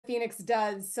Phoenix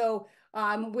does. So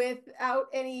without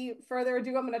any further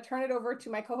ado, I'm going to turn it over to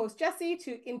my co-host Jesse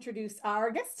to introduce our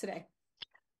guest today.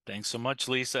 Thanks so much,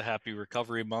 Lisa. Happy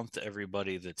Recovery Month to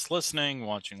everybody that's listening,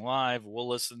 watching live. We'll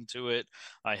listen to it.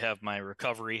 I have my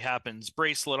Recovery Happens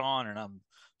bracelet on, and I'm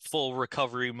full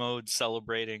recovery mode,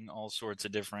 celebrating all sorts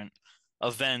of different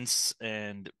events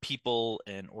and people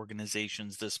and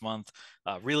organizations this month.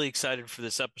 Really excited for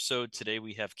this episode. Today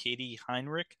we have Katie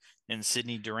Heinrich and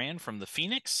Sydney Durand from the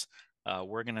Phoenix.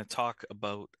 We're going to talk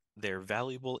about their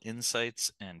valuable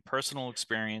insights and personal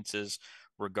experiences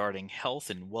regarding health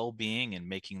and well-being and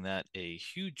making that a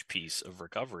huge piece of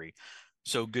recovery.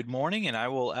 So good morning, and I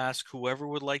will ask whoever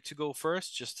would like to go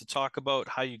first just to talk about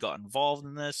how you got involved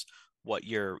in this, what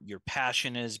your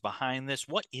passion is behind this.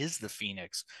 What is the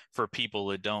Phoenix for people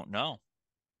that don't know?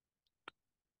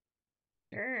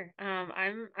 Sure.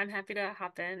 I'm happy to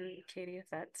hop in, Katie, if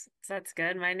that's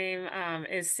good. My name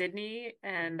is Sydney,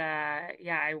 and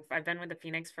yeah, I've been with the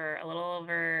Phoenix for a little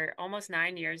over almost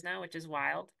 9 years now, which is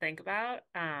wild to think about.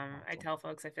 I Awesome. tell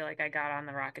folks I feel like I got on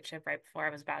the rocket ship right before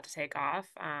I was about to take off,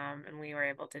 and we were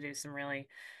able to do some really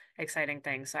exciting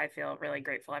things. So I feel really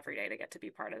grateful every day to get to be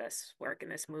part of this work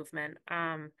and this movement.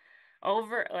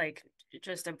 Over like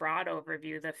just a broad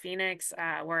overview, the Phoenix,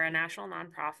 we're a national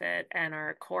nonprofit, and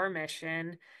our core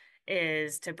mission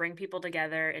is to bring people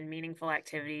together in meaningful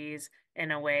activities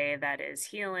in a way that is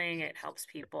healing. It helps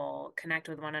people connect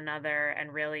with one another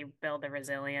and really build the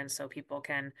resilience so people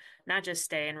can not just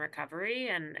stay in recovery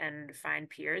and find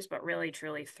peers, but really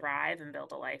truly thrive and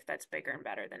build a life that's bigger and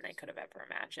better than they could have ever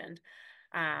imagined.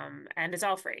 And it's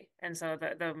all free. And so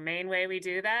the main way we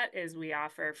do that is we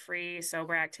offer free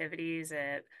sober activities.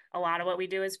 A lot of what we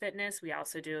do is fitness. We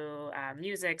also do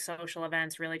music, social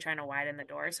events, really trying to widen the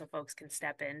door so folks can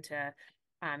step into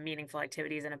meaningful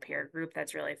activities in a peer group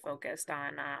that's really focused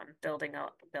on building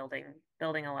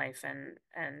a life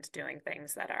and doing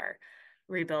things that are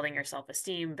rebuilding your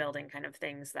self-esteem, building kind of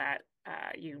things that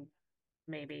you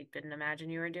maybe didn't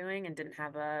imagine you were doing and didn't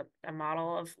have a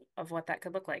model of what that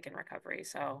could look like in recovery.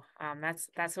 So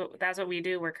that's what we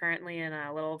do. We're currently in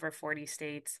a little over 40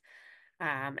 states,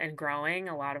 and growing.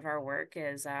 A lot of our work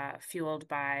is fueled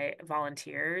by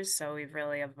volunteers. So we've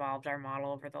really evolved our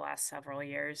model over the last several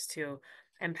years to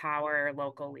empower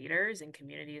local leaders in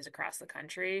communities across the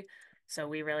country. So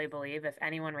we really believe if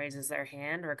anyone raises their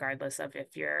hand, regardless of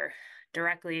if you're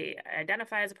directly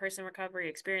identify as a person in recovery,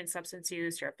 experience substance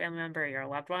use, you're a family member, you're a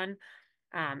loved one,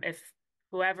 if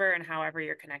whoever and however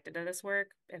you're connected to this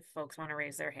work, if folks want to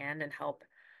raise their hand and help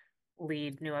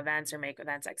lead new events or make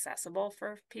events accessible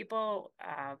for people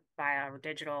via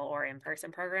digital or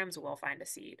in-person programs, we'll find a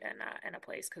seat and a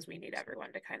place because we need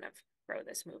everyone to kind of grow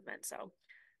this movement. So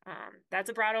that's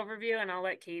a broad overview, and I'll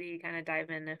let Katie kind of dive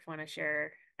in if want to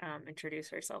share,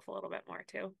 introduce herself a little bit more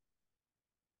too.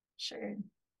 Sure.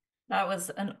 That was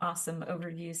an awesome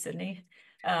overview, Sydney.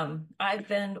 I've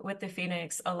been with the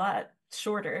Phoenix a lot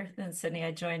shorter than Sydney.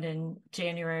 I joined in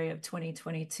January of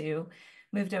 2022,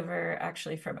 moved over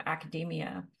actually from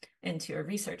academia into a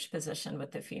research position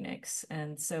with the Phoenix.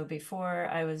 And so before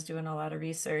I was doing a lot of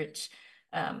research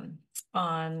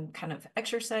on kind of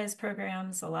exercise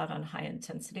programs, a lot on high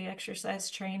intensity exercise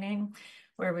training,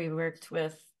 where we worked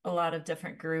with a lot of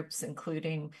different groups,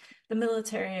 including the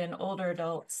military and older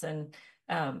adults. And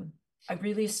I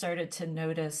really started to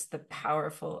notice the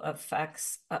powerful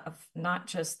effects of not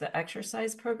just the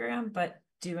exercise program, but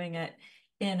doing it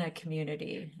in a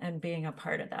community and being a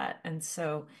part of that. And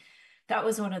so that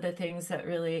was one of the things that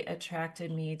really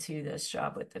attracted me to this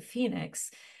job with the Phoenix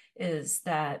is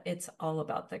that it's all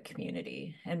about the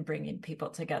community and bringing people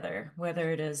together,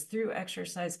 whether it is through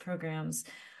exercise programs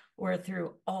or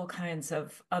through all kinds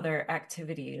of other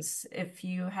activities. If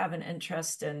you have an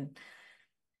interest in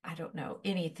I don't know,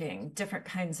 anything, different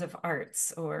kinds of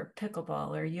arts or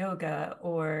pickleball or yoga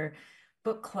or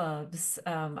book clubs.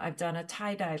 I've done a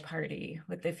tie-dye party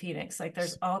with the Phoenix. Like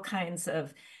there's all kinds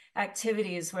of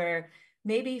activities where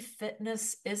maybe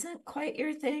fitness isn't quite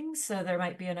your thing. So there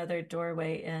might be another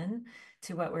doorway in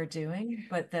to what we're doing.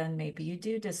 But then maybe you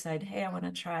do decide, hey, I want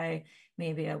to try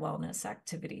maybe a wellness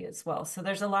activity as well. So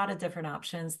there's a lot of different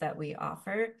options that we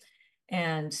offer.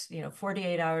 And,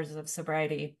 48 hours of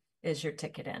sobriety is your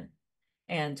ticket in.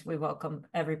 And we welcome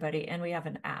everybody. And we have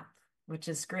an app, which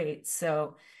is great.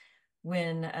 So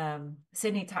when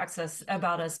Sydney talks us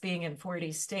about us being in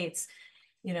 40 states,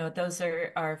 those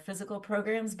are our physical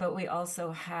programs, but we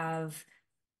also have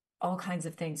all kinds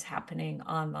of things happening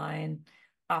online,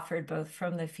 offered both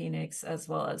from the Phoenix as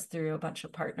well as through a bunch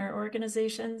of partner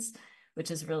organizations, which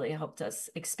has really helped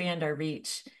us expand our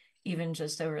reach, even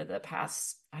just over the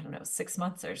past, I don't know, 6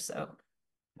 months or so.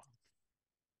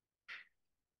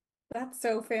 That's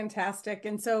so fantastic.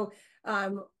 And so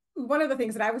one of the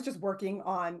things that I was just working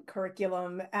on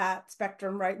curriculum at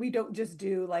Spectrum, right? We don't just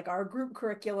do like our group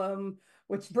curriculum,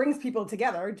 which brings people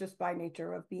together just by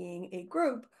nature of being a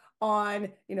group on,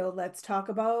 let's talk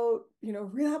about,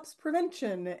 relapse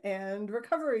prevention and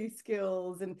recovery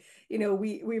skills. And,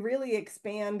 we really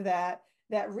expand that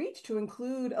reach to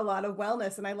include a lot of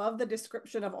wellness. And I love the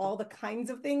description of all the kinds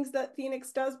of things that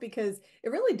Phoenix does, because it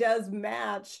really does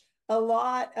match a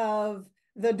lot of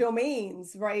the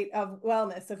domains, right, of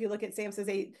wellness. So if you look at SAMHSA's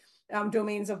 8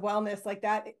 domains of wellness, like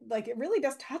that, like it really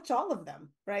does touch all of them,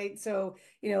 right? So,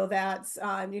 that's,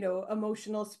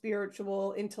 emotional,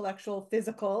 spiritual, intellectual,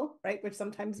 physical, right, which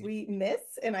sometimes we miss.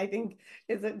 And I think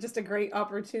is just a great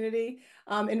opportunity.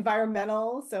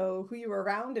 Environmental, so who you were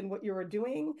around and what you were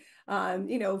doing.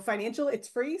 Financial, it's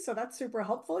free. So that's super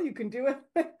helpful. You can do it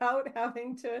without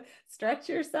having to stretch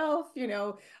yourself.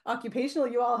 Occupational,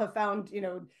 you all have found,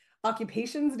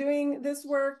 occupations doing this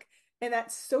work, and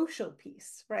that social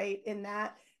piece, right? And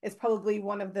that is probably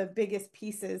one of the biggest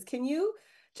pieces. Can you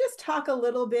just talk a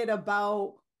little bit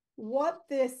about what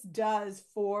this does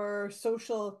for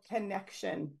social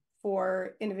connection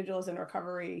for individuals in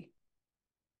recovery?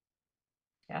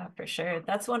 Yeah, for sure.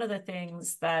 That's one of the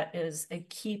things that is a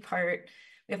key part.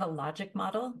 We have a logic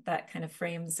model that kind of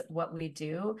frames what we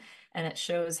do, and it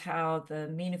shows how the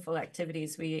meaningful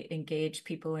activities we engage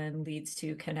people in leads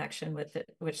to connection with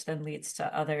it, which then leads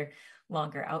to other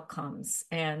longer outcomes.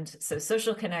 And so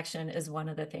social connection is one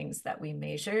of the things that we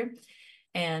measure.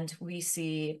 And we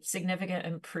see significant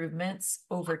improvements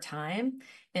over time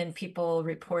in people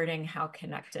reporting how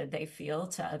connected they feel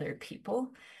to other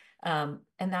people. And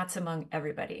that's among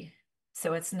everybody.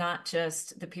 So it's not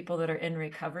just the people that are in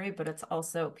recovery, but it's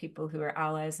also people who are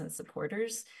allies and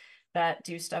supporters that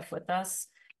do stuff with us.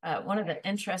 One of the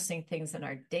interesting things in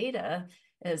our data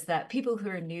is that people who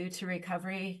are new to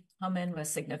recovery come in with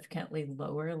significantly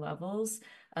lower levels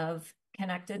of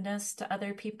connectedness to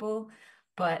other people,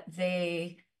 but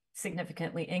they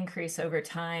significantly increase over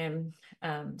time,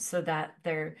 so that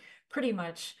they're pretty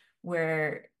much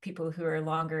where people who are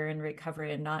longer in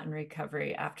recovery and not in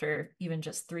recovery after even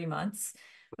just 3 months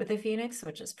with the Phoenix,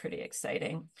 which is pretty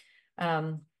exciting.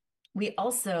 We're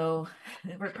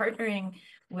partnering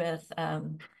with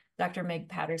Dr. Meg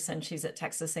Patterson. She's at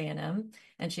Texas A&M,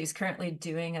 and she's currently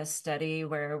doing a study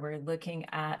where we're looking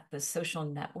at the social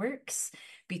networks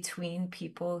between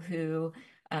people who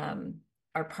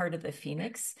are part of the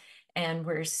Phoenix. And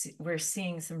we're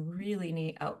seeing some really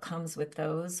neat outcomes with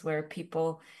those, where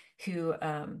people who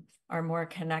are more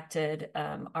connected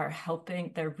are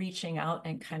helping, they're reaching out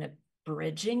and kind of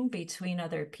bridging between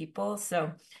other people.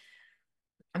 So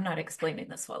I'm not explaining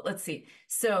this well. Let's see.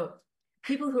 So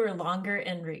people who are longer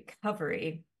in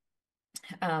recovery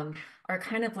are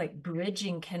kind of like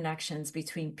bridging connections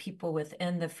between people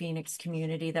within the Phoenix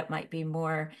community that might be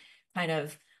more kind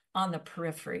of on the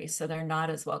periphery. So they're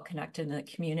not as well connected in the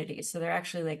community. So they're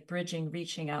actually like bridging,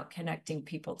 reaching out, connecting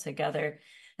people together.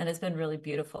 And it's been really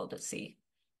beautiful to see.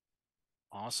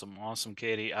 Awesome. Awesome,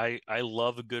 Katie. I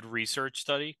love a good research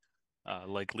study.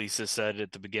 Like Lisa said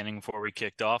at the beginning before we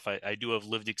kicked off, I do have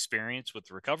lived experience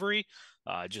with recovery.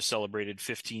 I just celebrated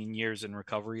 15 years in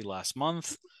recovery last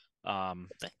month.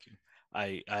 Thank you.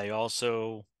 I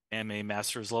also am a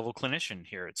master's level clinician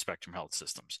here at Spectrum Health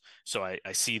Systems. So I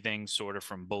see things sort of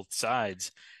from both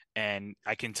sides. And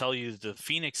I can tell you the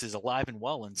Phoenix is alive and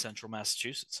well in central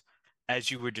Massachusetts. As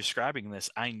you were describing this,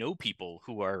 I know people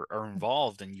who are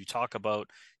involved, and you talk about,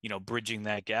 bridging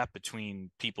that gap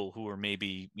between people who are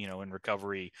maybe, in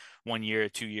recovery 1 year,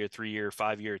 2 year, 3 year,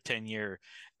 5 year, 10 year,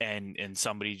 and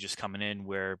somebody just coming in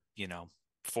where,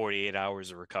 48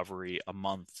 hours of recovery, a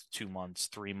month, 2 months,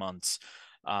 3 months.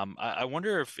 I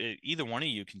wonder if either one of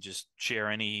you can just share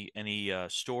any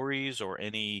stories or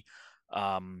any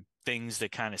things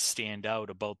that kind of stand out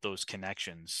about those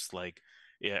connections. Like,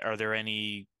 yeah, are there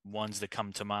any ones that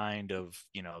come to mind of,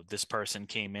 this person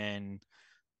came in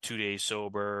 2 days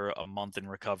sober, a month in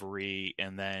recovery,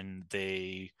 and then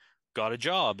they got a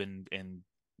job and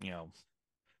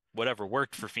whatever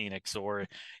worked for Phoenix, or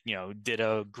did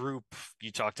a group.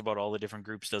 You talked about all the different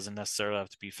groups, doesn't necessarily have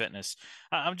to be fitness.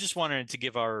 I'm just wanting to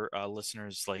give our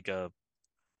listeners like a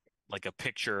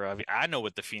picture. I mean, I know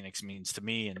what the Phoenix means to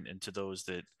me and to those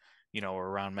that are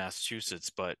around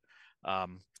Massachusetts, but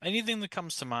anything that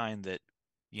comes to mind that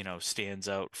stands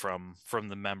out from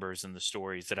the members and the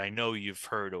stories that I know you've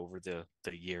heard over the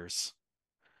years.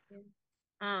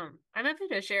 I'm happy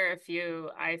to share a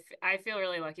few. I feel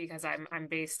really lucky because I'm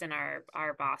based in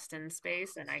our Boston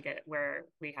space, and I get where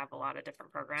we have a lot of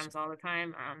different programs all the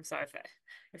time. So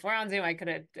if we're on Zoom, I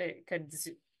could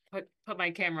put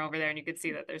my camera over there and you could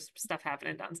see that there's stuff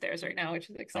happening downstairs right now, which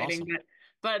is exciting. Awesome.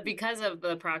 But because of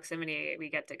the proximity, we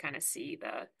get to kind of see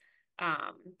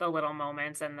the little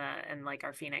moments and like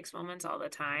our Phoenix moments all the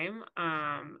time.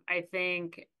 I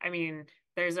think, I mean,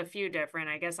 there's a few different,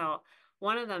 I guess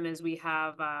one of them is we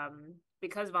have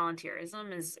because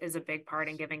volunteerism is a big part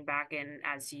in giving back in,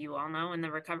 as you all know, in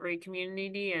the recovery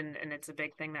community, and it's a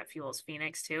big thing that fuels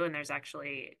Phoenix too. And there's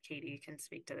actually, Katie can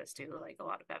speak to this too, like a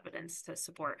lot of evidence to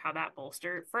support how that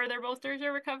further bolsters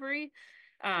our recovery.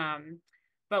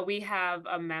 But we have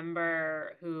a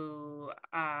member who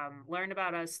learned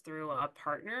about us through a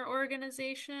partner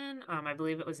organization. I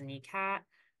believe it was NECAT,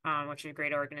 which is a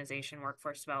great organization,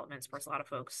 workforce development, supports a lot of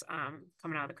folks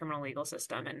coming out of the criminal legal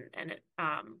system and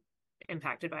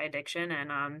impacted by addiction.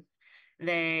 And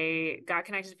they got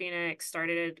connected to Phoenix,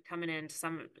 started coming in to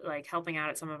some, like helping out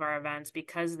at some of our events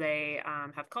because they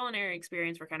have culinary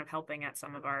experience. We're kind of helping at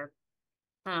some of our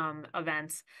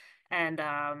events. And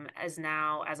as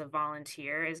a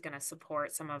volunteer is going to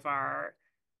support some of our,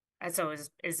 so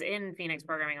is in Phoenix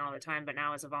programming all the time, but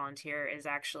now as a volunteer is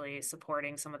actually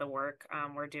supporting some of the work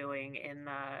we're doing in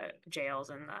the jails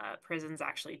and the prisons,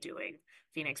 actually doing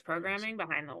Phoenix programming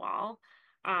behind the wall.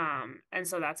 And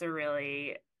so that's a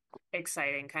really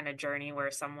exciting kind of journey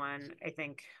where I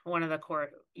think one of the core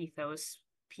ethos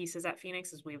pieces at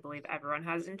Phoenix is we believe everyone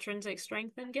has intrinsic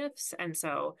strength and gifts. And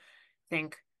so I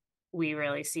think we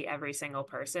really see every single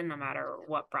person, no matter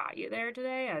what brought you there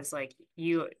today, as like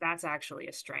that's actually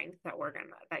a strength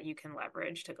that you can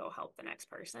leverage to go help the next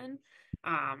person,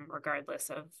 regardless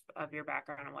of your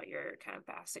background and what your kind of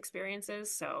past experience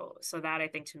is. So that I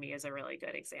think to me is a really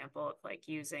good example of like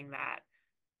using that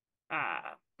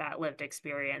lived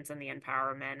experience and the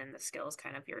empowerment and the skills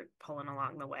kind of you're pulling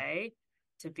along the way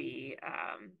to be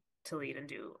to lead and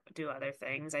do other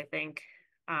things. I think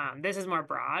this is more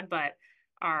broad, but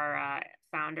our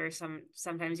founders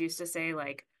sometimes used to say,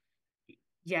 like,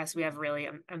 yes, we have really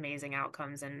amazing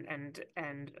outcomes and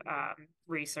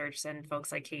research and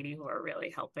folks like Katie who are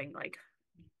really helping like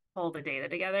pull the data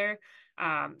together.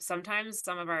 Sometimes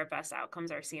some of our best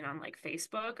outcomes are seen on like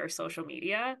Facebook or social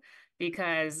media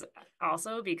because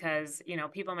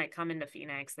people might come into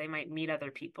Phoenix, they might meet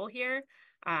other people here.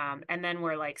 And then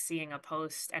we're like seeing a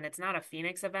post and it's not a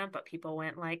Phoenix event, but people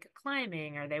went like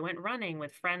climbing or they went running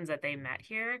with friends that they met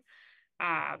here.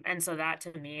 And so that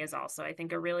to me is also, I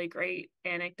think, a really great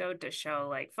anecdote to show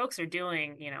like folks are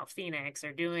doing, Phoenix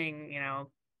or doing,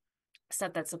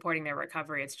 stuff that's supporting their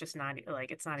recovery. It's just not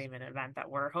like, it's not even an event that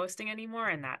we're hosting anymore.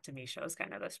 And that to me shows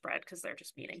kind of the spread because they're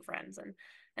just meeting friends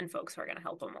and folks who are going to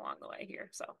help them along the way here.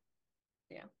 So,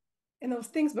 yeah. And those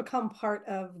things become part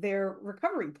of their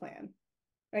recovery plan,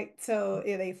 right? So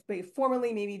they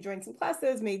formally maybe joined some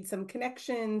classes, made some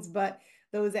connections, but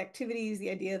those activities, the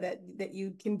idea that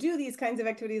you can do these kinds of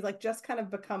activities, like just kind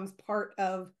of becomes part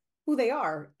of who they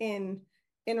are in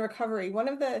recovery. One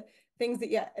of the things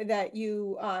that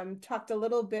you talked a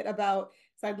little bit about,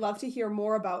 so I'd love to hear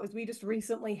more about, is we just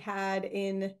recently had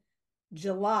in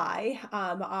July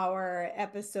our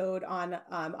episode on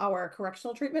our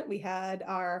correctional treatment. We had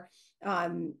our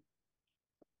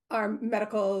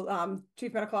medical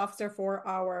chief medical officer for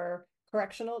our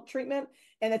correctional treatment,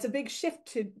 and it's a big shift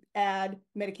to add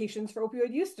medications for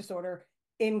opioid use disorder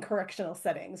in correctional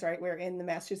settings, right? We're in the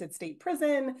Massachusetts State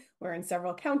Prison, we're in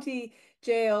several county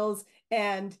jails,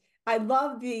 and I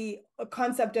love the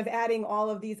concept of adding all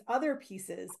of these other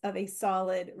pieces of a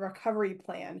solid recovery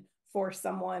plan for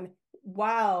someone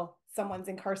while someone's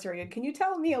incarcerated. Can you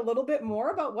tell me a little bit more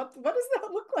about what does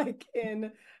that look like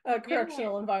in a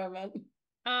correctional environment?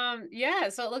 Yeah,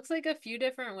 so it looks like a few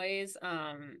different ways.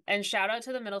 And shout out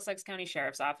to the Middlesex County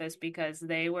Sheriff's Office because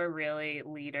they were really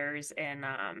leaders in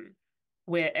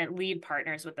and lead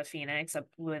partners with the Phoenix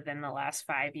within the last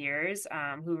 5 years,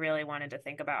 who really wanted to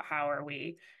think about how are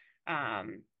we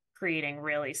creating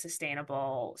really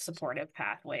sustainable, supportive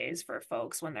pathways for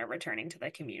folks when they're returning to the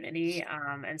community.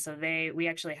 And so we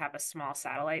actually have a small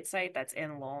satellite site that's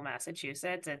in Lowell,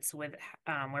 Massachusetts. It's with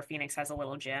where Phoenix has a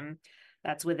little gym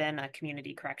that's within a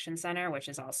community correction center, which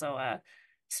is also a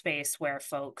space where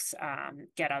folks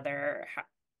get other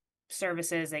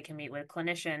services. They can meet with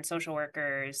clinicians, social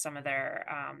workers, some of their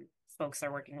folks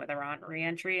are working with around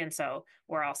reentry. And so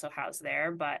we're also housed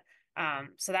there. But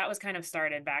so that was kind of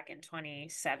started back in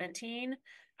 2017.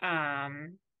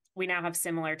 We now have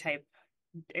similar type.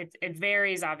 It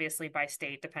varies obviously by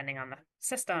state depending on the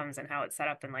systems and how it's set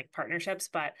up in like partnerships.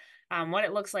 But what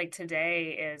it looks like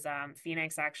today is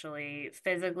Phoenix actually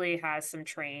physically has some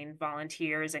trained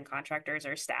volunteers and contractors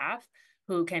or staff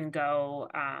who can go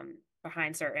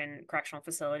behind certain correctional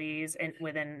facilities and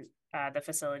within the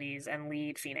facilities and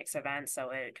lead Phoenix events.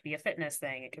 So it could be a fitness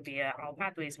thing, it could be a all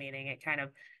pathways meeting. It kind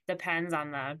of depends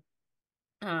on the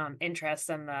interest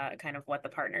and the kind of what the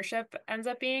partnership ends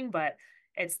up being. But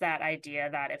it's that idea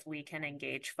that if we can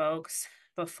engage folks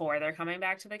before they're coming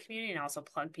back to the community and also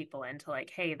plug people into like,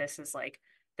 hey, this is like,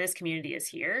 this community is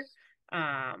here.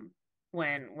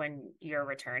 When you're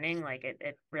returning, like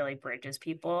it really bridges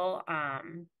people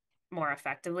more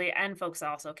effectively. And folks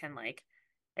also can, like,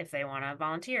 if they want to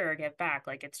volunteer or give back,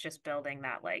 like it's just building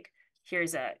that, like,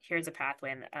 here's a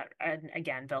pathway, and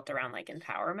again, built around like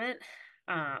empowerment.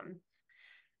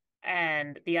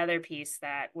 And the other piece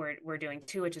that we're doing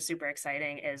too, which is super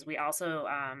exciting, is we also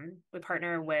we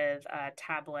partner with a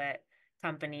tablet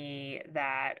company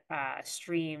that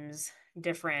streams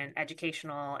different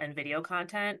educational and video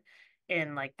content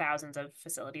in like thousands of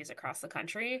facilities across the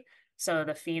country. So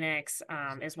the Phoenix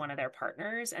is one of their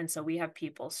partners, and so we have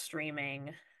people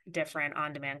streaming different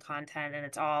on-demand content, and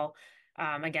it's all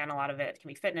again, a lot of it can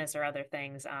be fitness or other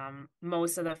things.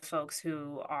 Most of the folks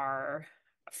who are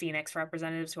Phoenix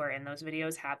representatives who are in those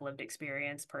videos have lived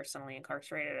experience personally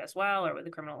incarcerated as well, or with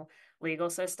the criminal legal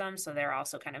system. So they're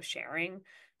also kind of sharing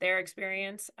their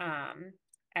experience.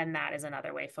 And that is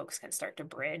another way folks can start to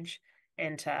bridge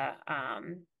into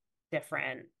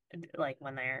different, like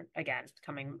when they're again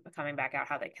coming back out,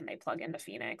 how can they plug into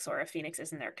Phoenix, or if Phoenix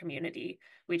is in their community,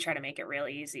 we try to make it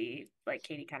really easy, like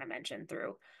Katie kind of mentioned,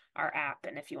 through our app.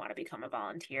 And if you want to become a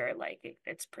volunteer, like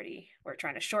it's pretty, we're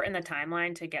trying to shorten the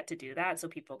timeline to get to do that so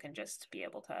people can just be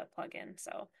able to plug in.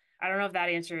 So I don't know if that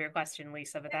answered your question,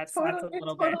 Lisa, but that's a little It bit.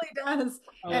 totally does.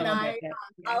 And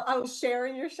I'll share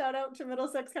in your shout out to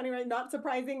Middlesex County, right? Not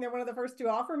surprising. They're one of the first to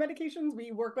offer medications.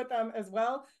 We work with them as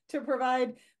well to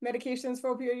provide medications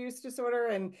for opioid use disorder.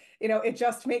 And, it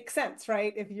just makes sense,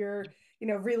 right? If you're,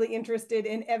 really interested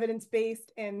in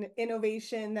evidence-based and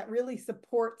innovation that really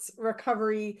supports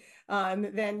recovery,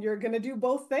 then you're going to do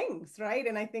both things, right?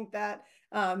 And I think that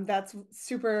that's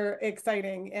super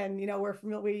exciting. And,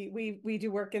 we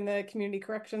do work in the community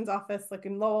corrections office, like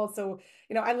in Lowell. So,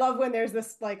 I love when there's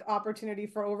this like opportunity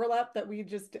for overlap that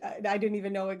I didn't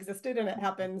even know existed, and it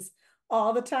happens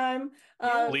all the time.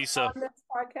 Lisa, on this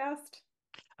podcast.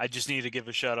 I just need to give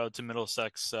a shout out to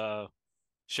Middlesex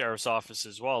Sheriff's Office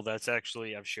as well. That's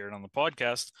actually, I've shared on the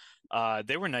podcast.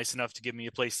 They were nice enough to give me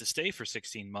a place to stay for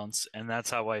 16 months. And that's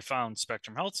how I found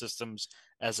Spectrum Health Systems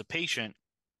as a patient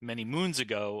many moons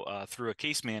ago through a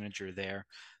case manager there,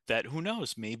 that who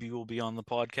knows, maybe will be on the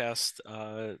podcast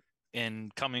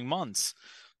in coming months.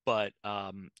 But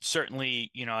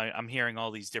certainly, I'm hearing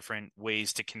all these different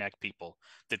ways to connect people,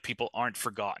 that people aren't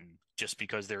forgotten just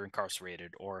because they're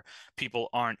incarcerated, or people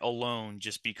aren't alone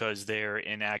just because they're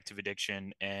in active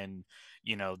addiction and,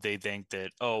 they think that,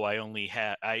 oh, I only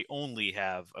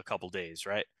have a couple days,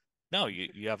 right? No,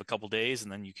 you have a couple days,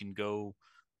 and then you can go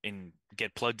and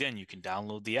get plugged in. You can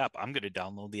download the app. I'm going to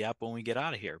download the app when we get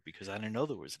out of here because I didn't know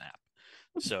there was an app.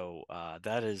 So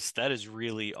that is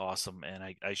really awesome. And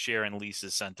I share in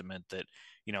Lisa's sentiment that,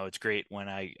 it's great when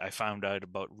I found out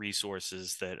about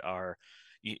resources that are,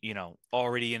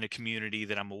 already in a community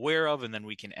that I'm aware of, and then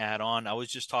we can add on. I was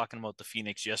just talking about the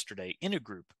Phoenix yesterday in a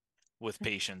group with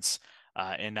patients.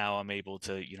 And now I'm able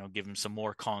to, give them some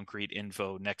more concrete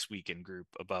info next week in group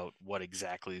about what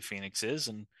exactly the Phoenix is.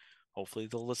 And hopefully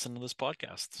they'll listen to this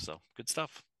podcast. So good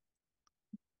stuff.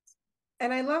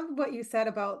 And I love what you said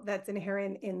about that's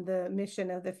inherent in the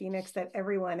mission of the Phoenix, that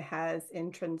everyone has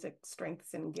intrinsic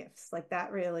strengths and gifts. Like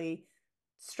that really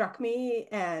struck me.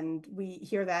 And we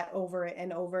hear that over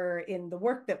and over in the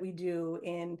work that we do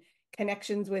in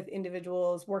connections with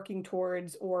individuals working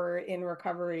towards or in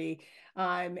recovery.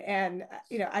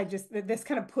 This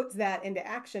kind of puts that into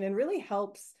action and really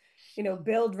helps,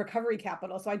 build recovery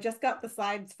capital. So I just got the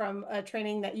slides from a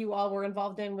training that you all were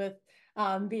involved in with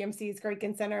BMC's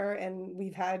Greiken Center, and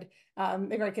we've had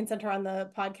the Greiken Center on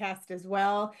the podcast as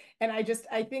well. And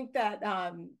I think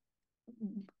that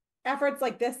efforts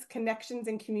like this, connections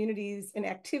in communities and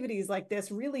activities like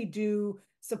this really do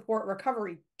support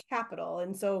recovery capital.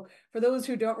 And so for those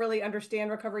who don't really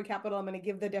understand recovery capital, I'm going to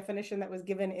give the definition that was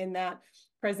given in that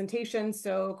presentation.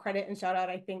 So credit and shout out,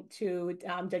 I think, to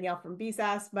Danielle from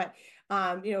BSAS, but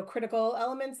critical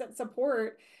elements that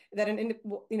support that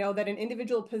an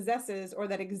individual possesses or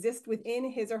that exist within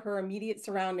his or her immediate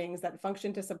surroundings that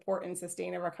function to support and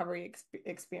sustain a recovery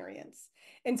experience.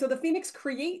 And so the Phoenix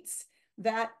creates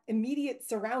that immediate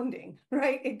surrounding,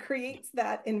 right? It creates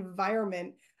that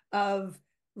environment of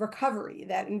recovery,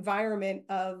 that environment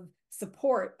of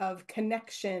support, of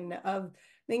connection, of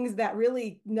things that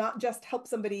really not just help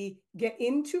somebody get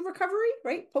into recovery,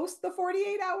 right? Post the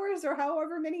 48 hours or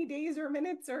however many days or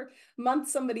minutes or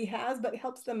months somebody has, but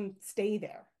helps them stay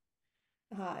there.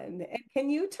 And can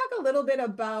you talk a little bit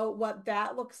about what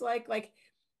that looks like? Like,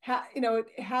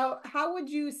 how would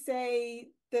you say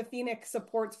the Phoenix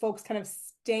supports folks kind of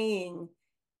staying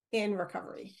in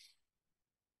recovery?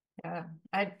 Yeah,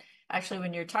 I actually,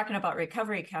 when you're talking about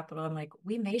recovery capital, I'm like,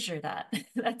 we measure that.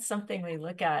 That's something we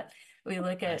look at. We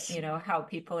look at, how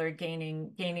people are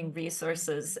gaining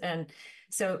resources. And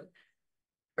so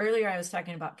earlier I was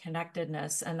talking about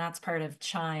connectedness, and that's part of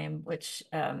CHIME, which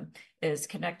is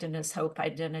connectedness, hope,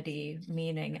 identity,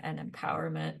 meaning, and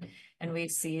empowerment. And we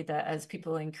see that as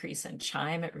people increase in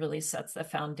CHIME, it really sets the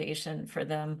foundation for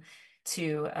them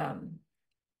to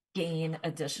gain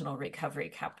additional recovery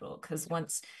capital. Because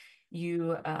once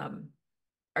you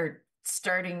are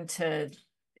starting to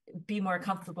be more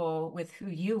comfortable with who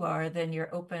you are, then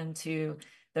you're open to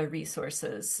the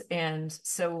resources. And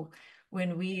so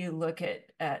when we look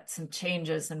at some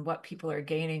changes and what people are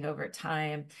gaining over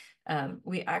time,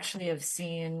 we actually have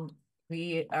seen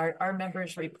our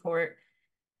members report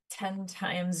 10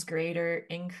 times greater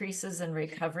increases in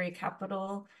recovery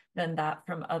capital than that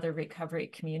from other recovery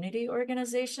community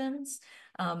organizations,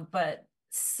 but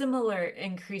similar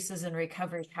increases in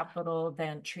recovery capital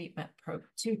than treatment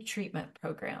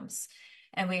programs.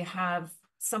 And we have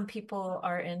some people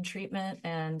are in treatment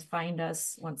and find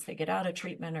us once they get out of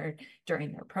treatment or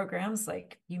during their programs.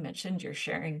 Like you mentioned, you're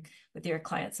sharing with your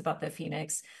clients about the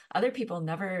Phoenix. Other people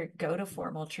never go to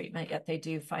formal treatment, yet they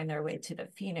do find their way to the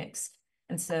Phoenix.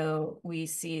 And so we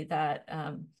see that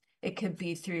it could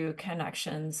be through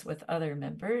connections with other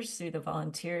members, through the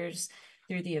volunteers,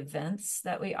 through the events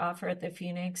that we offer at the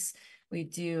Phoenix. We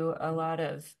do a lot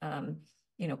of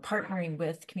partnering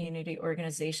with community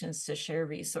organizations to share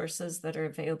resources that are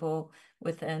available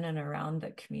within and around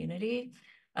the community.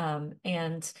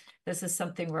 And this is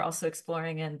something we're also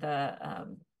exploring in the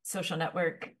social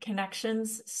network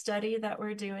connections study that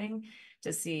we're doing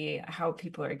to see how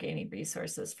people are gaining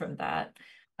resources from that.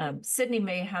 Sydney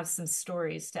may have some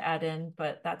stories to add in,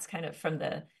 but that's kind of from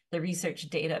the research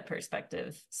data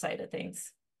perspective side of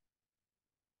things.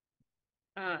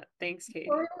 Thanks, Katie.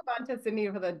 Before we move on to Sydney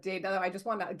for the data, I just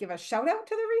want to give a shout out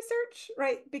to the research,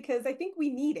 right? Because I think we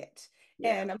need it.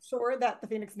 Yeah. And I'm sure that the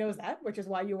Phoenix knows that, which is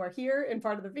why you are here and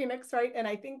part of the Phoenix, right? And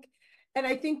I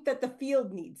think that the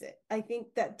field needs it. I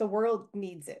think that the world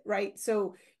needs it, right?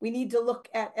 So we need to look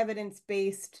at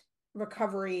evidence-based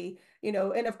recovery,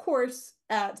 and of course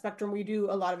at Spectrum, we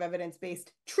do a lot of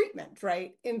evidence-based treatment,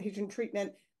 right? Inpatient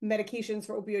treatment, medications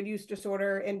for opioid use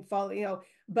disorder and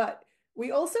but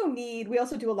we also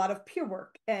do a lot of peer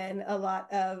work and a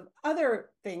lot of other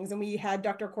things. And we had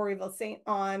Dr. Corey Vilsaint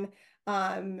on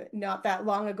not that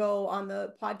long ago on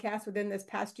the podcast within this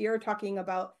past year talking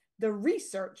about the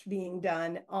research being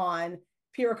done on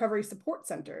peer recovery support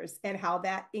centers and how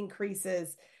that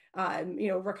increases,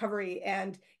 recovery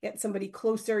and gets somebody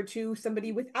closer to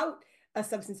somebody without a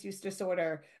substance use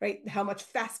disorder, right? How much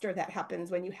faster that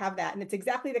happens when you have that. And it's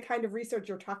exactly the kind of research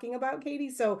you're talking about, Katie.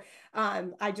 So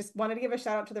I just wanted to give a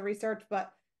shout out to the research,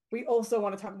 but we also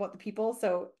want to talk about the people.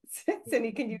 So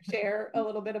Cindy, can you share a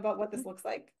little bit about what this looks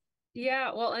like?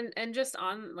 Yeah, well, and just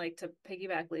on like to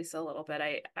piggyback Lisa a little bit,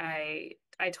 I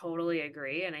totally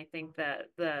agree. And I think that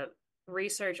the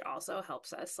research also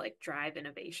helps us like drive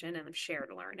innovation and shared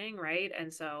learning, right?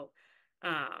 And so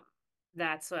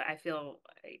that's what I feel,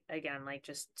 again, like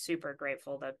just super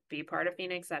grateful to be part of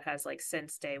Phoenix that has like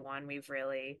since day one,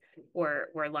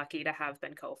 we're lucky to have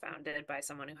been co-founded by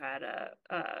someone who had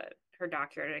her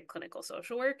doctorate in clinical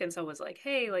social work. And so was like,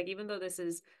 hey, like, even though this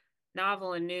is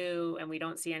novel and new and we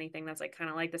don't see anything that's like kind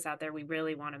of like this out there, we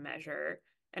really want to measure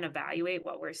and evaluate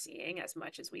what we're seeing as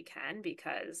much as we can,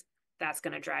 because that's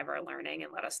going to drive our learning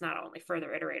and let us not only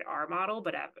further iterate our model,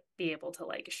 but be able to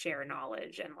like share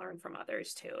knowledge and learn from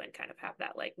others too, and kind of have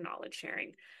that like knowledge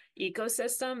sharing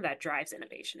ecosystem that drives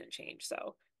innovation and change.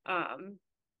 So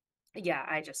yeah,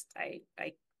 I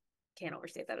can't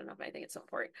overstate that enough. I think it's so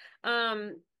important.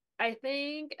 I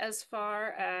think as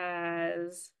far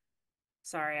as,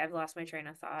 sorry, I've lost my train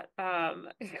of thought.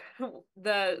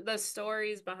 The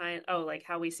stories behind, like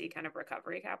how we see kind of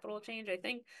recovery capital change, I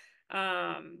think,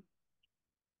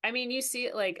 I mean, you see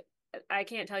it, like, I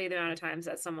can't tell you the amount of times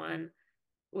that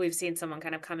we've seen someone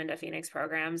kind of come into Phoenix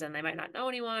programs and they might not know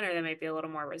anyone, or they might be a little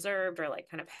more reserved or like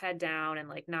kind of head down and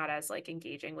like not as like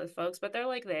engaging with folks, but they're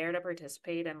like there to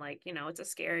participate. And like, it's a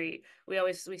scary,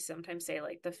 we sometimes say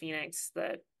like the Phoenix,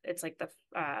 it's like the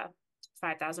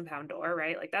 5,000 pound door,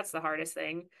 right? Like that's the hardest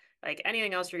thing. Like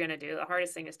anything else you're going to do, the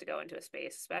hardest thing is to go into a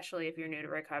space, especially if you're new to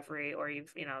recovery or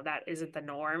you've, that isn't the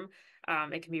norm.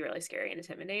 It can be really scary and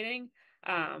intimidating.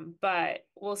 But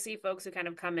we'll see folks who kind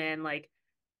of come in, like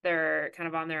they're kind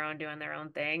of on their own, doing their own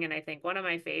thing. And I think one of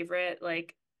my favorite,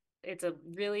 like it's a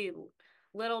really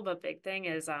little but big thing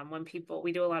is when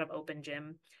we do a lot of open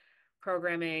gym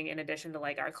programming in addition to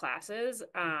like our classes.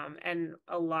 And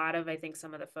a lot of, I think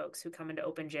some of the folks who come into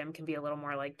open gym can be a little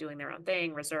more like doing their own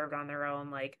thing, reserved on their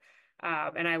own, like,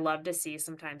 and I love to see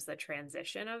sometimes the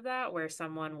transition of that where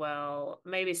someone will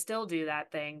maybe still do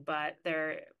that thing, but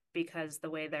because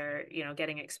the way they're,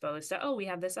 getting exposed to, oh, we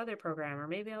have this other program, or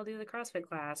maybe I'll do the CrossFit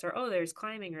class, or, oh, there's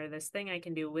climbing or this thing I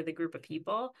can do with a group of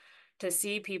people, to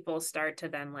see people start to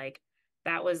then like,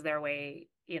 that was their way,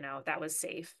 that was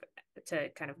safe to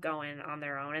kind of go in on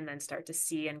their own and then start to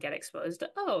see and get exposed to,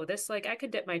 oh, this, like I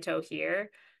could dip my toe here.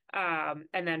 And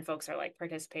then folks are like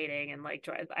participating and like,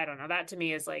 I don't know, that to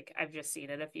me is like, I've just seen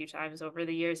it a few times over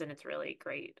the years and it's really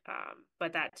great.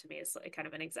 But that to me is like kind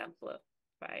of an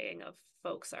exemplifying of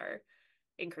folks are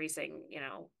increasing,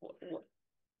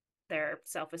 their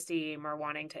self-esteem or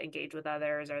wanting to engage with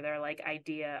others, or their like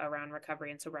idea around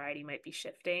recovery and sobriety might be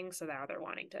shifting. So now they're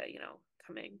wanting to,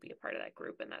 come in and be a part of that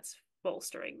group, and that's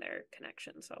bolstering their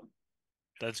connection. So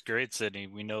That's great, Sydney.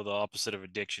 We know the opposite of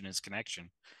addiction is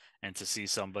connection. And to see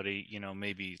somebody,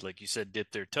 maybe like you said,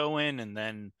 dip their toe in and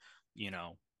then,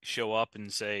 show up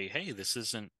and say, "Hey, this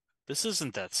isn't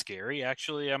that scary.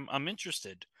 Actually, I'm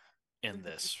interested in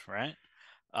this," right?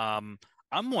 Um,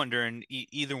 I'm wondering,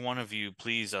 either one of you,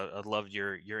 please, I'd love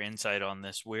your insight on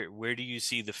this. Where do you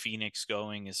see the Phoenix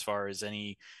going as far as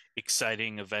any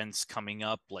exciting events coming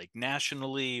up, like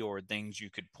nationally, or things you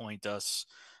could point us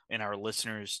and our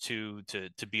listeners to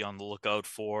be on the lookout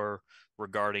for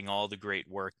regarding all the great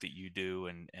work that you do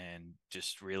and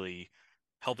just really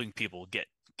helping people get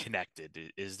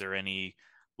connected? Is there any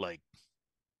like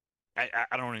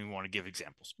I don't even want to give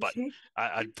examples, but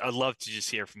I'd love to just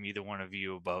hear from either one of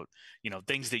you about,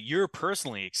 things that you're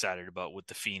personally excited about with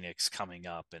the Phoenix coming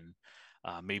up, and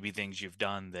maybe things you've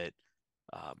done that,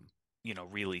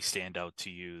 really stand out to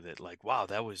you that like, wow,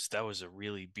 that was a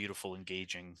really beautiful,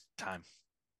 engaging time.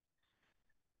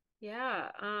 yeah,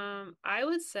 I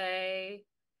would say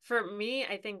for me,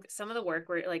 I think some of the work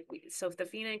we're like, so the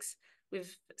Phoenix,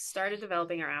 we've started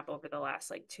developing our app over the last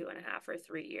like 2.5 or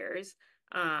 3 years.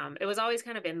 It was always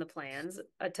kind of in the plans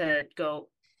to go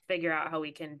figure out how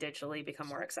we can digitally become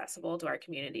more accessible to our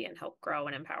community and help grow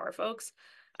and empower folks.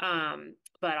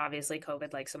 But obviously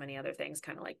COVID, like so many other things,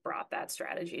 kind of like brought that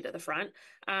strategy to the front.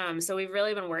 So we've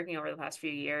really been working over the past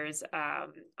few years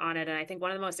on it. And I think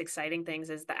one of the most exciting things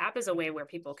is the app is a way where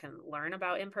people can learn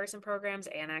about in-person programs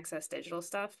and access digital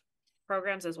stuff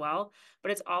programs as well.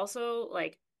 But it's also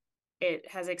like it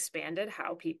has expanded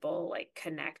how people like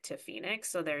connect to Phoenix.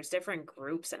 So there's different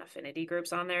groups and affinity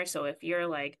groups on there. So if you're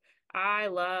like, I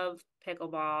love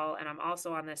pickleball and I'm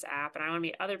also on this app and I want to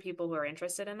meet other people who are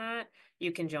interested in that,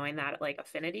 you can join that like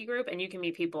affinity group and you can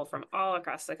meet people from all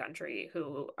across the country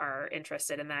who are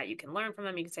interested in that. You can learn from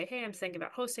them. You can say, hey, I'm thinking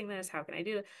about hosting this. How can I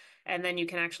do that? And then you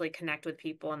can actually connect with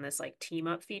people in this like team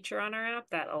up feature on our app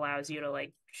that allows you to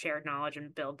like share knowledge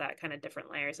and build that kind of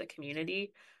different layers of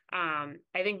community. I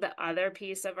think the other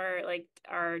piece of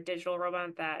our digital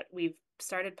robot that we've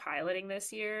started piloting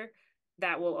this year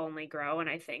that will only grow, and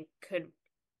I think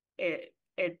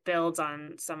it builds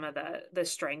on some of the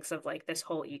strengths of like this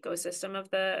whole ecosystem of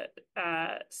the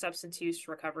substance use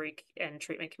recovery and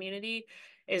treatment community,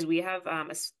 is we have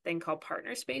a thing called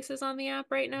partner spaces on the app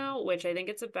right now, which I think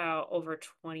it's about over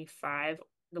 25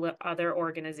 other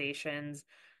organizations,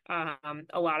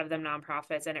 a lot of them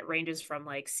nonprofits, and it ranges from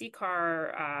like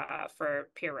CCAR for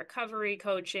peer recovery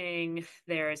coaching.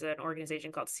 There's an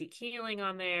organization called Seek Healing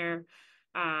on there.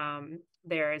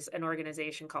 There's an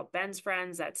organization called Ben's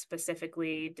Friends that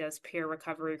specifically does peer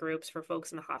recovery groups for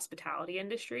folks in the hospitality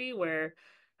industry where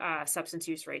substance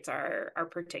use rates are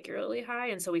particularly high.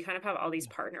 And so we kind of have all these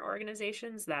partner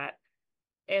organizations that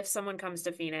if someone comes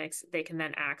to Phoenix, they can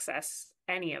then access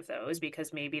any of those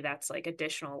because maybe that's like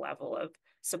additional level of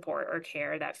support or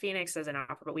care that Phoenix doesn't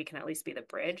offer, but we can at least be the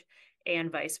bridge,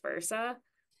 and vice versa.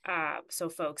 So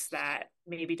folks that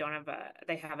maybe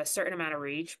they have a certain amount of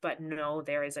reach, but know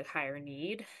there is a higher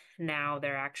need. Now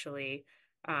they're actually,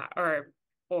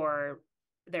 or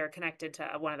they're connected to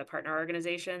one of the partner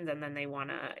organizations, and then they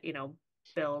want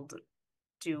to,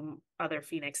 do other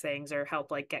Phoenix things or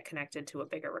help like get connected to a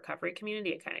bigger recovery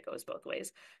community. It kind of goes both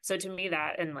ways. So to me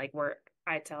that, and like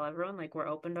I tell everyone, like we're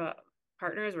open to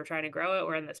partners. We're trying to grow it.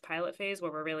 We're in this pilot phase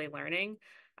where we're really learning.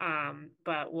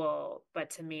 But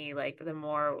to me, like the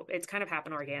more it's kind of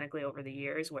happened organically over the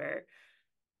years where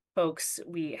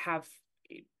we have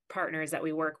partners that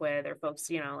we work with or folks,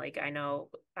 like I know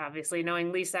obviously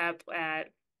knowing Lisa at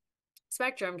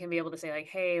Spectrum can be able to say like,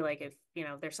 hey, like if,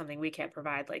 there's something we can't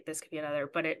provide, like this could be another,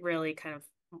 but it really kind of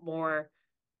more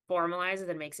formalizes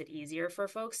and makes it easier for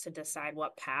folks to decide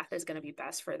what path is going to be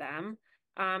best for them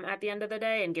at the end of the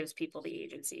day, and gives people the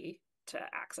agency to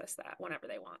access that whenever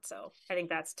they want. So I think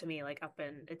that's, to me, like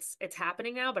it's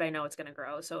happening now, but I know it's going to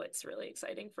grow. So it's really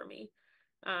exciting for me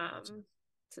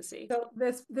to see. So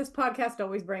this podcast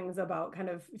always brings about kind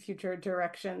of future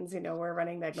directions. We're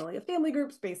running Magnolia family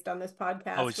groups based on this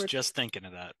podcast. I was just thinking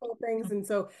of that. Things. And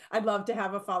so I'd love to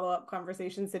have a follow-up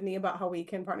conversation, Sydney, about how we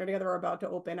can partner together. We're about to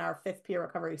open our 5th peer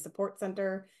recovery support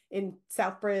center in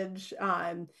Southbridge.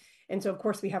 And so, of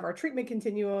course, we have our treatment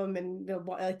continuum, and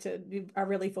we are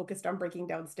really focused on breaking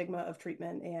down stigma of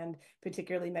treatment and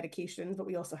particularly medications, but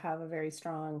we also have a very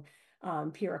strong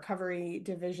peer recovery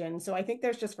division. So I think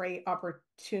there's just great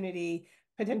opportunity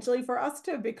potentially for us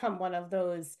to become one of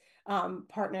those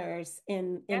partners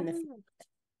in the future.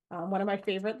 One of my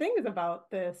favorite things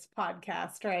about this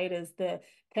podcast, right, is the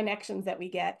connections that we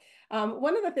get.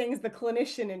 One of the things, the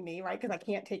clinician in me, right, because I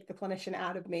can't take the clinician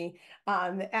out of me,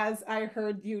 as I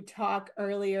heard you talk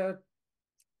earlier,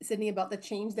 Sydney, about the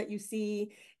change that you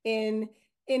see in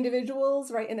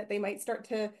individuals, right, and that they might start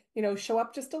to, show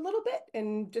up just a little bit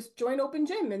and just join open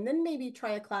gym and then maybe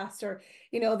try a class, or,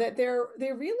 that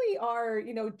they really are,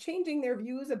 changing their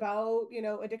views about,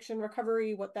 addiction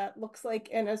recovery, what that looks like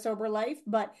in a sober life,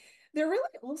 but they're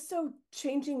really also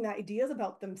changing the ideas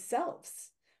about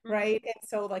themselves. Right. And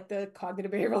so like the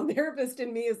cognitive behavioral therapist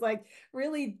in me is like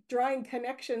really drawing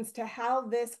connections to how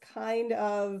this kind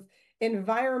of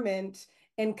environment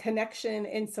and connection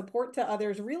and support to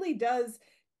others really does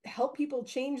help people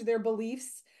change their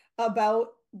beliefs about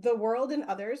the world and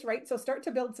others, right? So start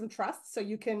to build some trust so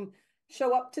you can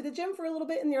show up to the gym for a little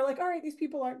bit and you're like, all right, these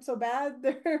people aren't so bad.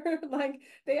 They're like,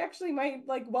 they actually might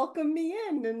like welcome me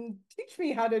in and teach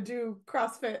me how to do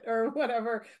CrossFit or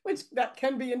whatever, which that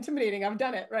can be intimidating. I've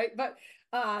done it, right? But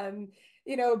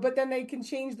but then they can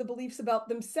change the beliefs about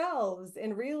themselves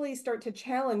and really start to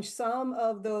challenge some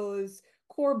of those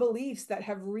core beliefs that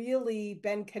have really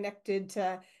been connected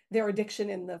to their addiction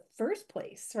in the first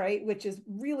place, right? Which is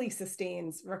really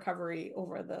sustains recovery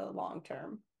over the long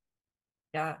term.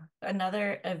 Yeah,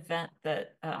 another event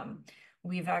that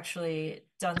we've actually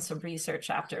done some research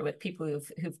after with people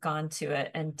who've gone to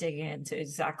it and digging into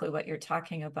exactly what you're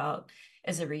talking about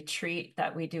is a retreat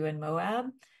that we do in Moab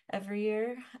every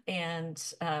year. And,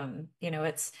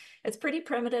 it's pretty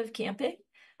primitive camping.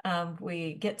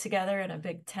 We get together in a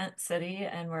big tent city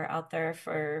and we're out there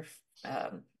for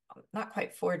not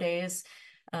quite 4 days.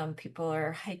 People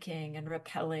are hiking and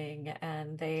rappelling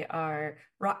and they are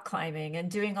rock climbing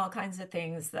and doing all kinds of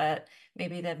things that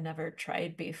maybe they've never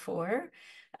tried before.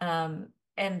 And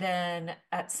then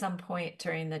at some point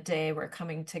during the day, we're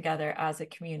coming together as a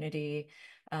community.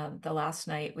 The last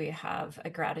night we have a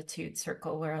gratitude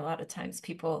circle where a lot of times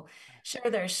people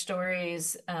share their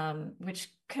stories, which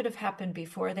could have happened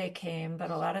before they came,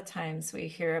 but a lot of times we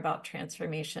hear about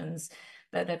transformations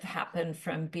that have happened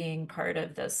from being part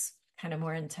of this kind of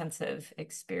more intensive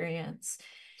experience.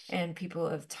 And people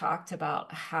have talked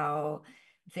about how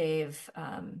they've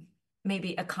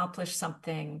maybe accomplished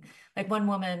something. Like one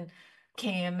woman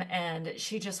came and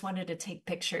she just wanted to take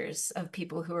pictures of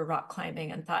people who were rock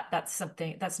climbing and thought that's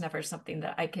never something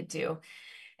that I could do.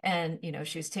 And,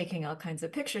 she was taking all kinds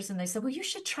of pictures and they said, well, you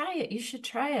should try it. You should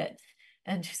try it.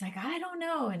 And she's like, I don't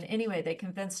know. And anyway, they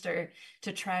convinced her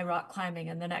to try rock climbing.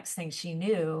 And the next thing she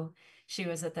knew, she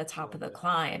was at the top of the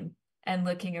climb and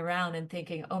looking around and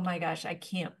thinking, oh my gosh, I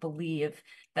can't believe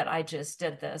that I just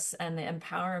did this. And the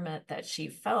empowerment that she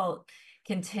felt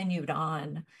continued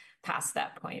on past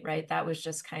that point, right? That was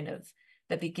just kind of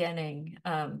the beginning.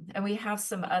 And we have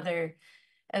some other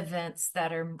events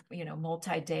that are,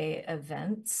 multi-day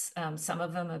events. Some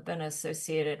of them have been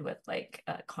associated with like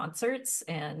concerts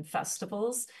and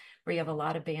festivals where you have a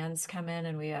lot of bands come in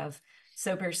and we have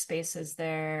sober spaces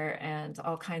there and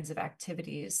all kinds of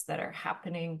activities that are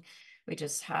happening. We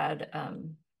just had,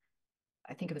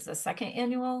 I think it was the 2nd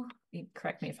annual, you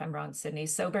correct me if I'm wrong, Sydney,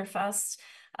 Soberfest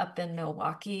up in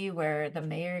Milwaukee, where the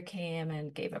mayor came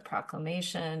and gave a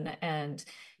proclamation and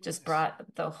just brought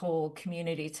the whole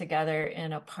community together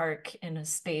in a park, in a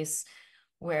space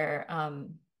where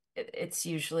it's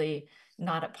usually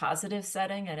not a positive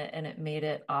setting, and it made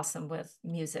it awesome with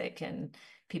music and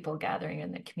people gathering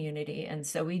in the community. And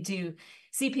so we do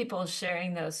see people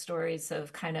sharing those stories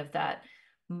of kind of that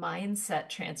mindset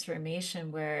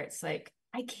transformation where it's like,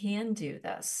 I can do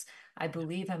this. I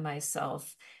believe in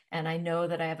myself, and I know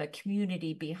that I have a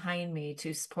community behind me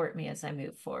to support me as I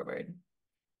move forward.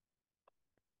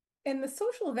 And the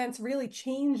social events really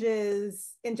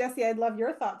changes, and Jesse, I'd love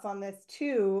your thoughts on this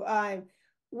too.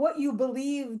 What you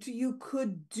believed you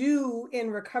could do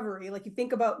in recovery. Like you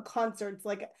think about concerts,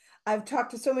 like I've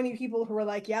talked to so many people who are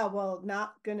like, yeah, well,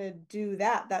 not gonna do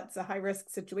that. That's a high risk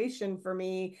situation for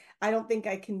me. I don't think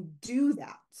I can do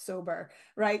that sober,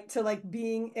 right? To like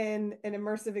being in an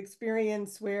immersive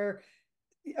experience where,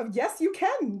 yes, you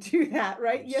can do that,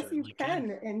 right? You Yes, you certainly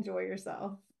can. can enjoy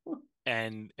yourself.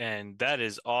 And that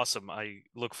is awesome. I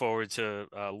look forward to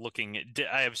looking at.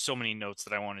 I have so many notes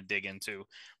that I want to dig into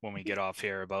when we get off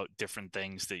here about different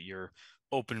things that you're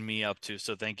opening me up to.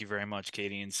 So thank you very much,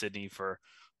 Katie and Sydney, for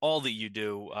all that you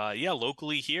do. Yeah,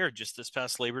 locally here, just this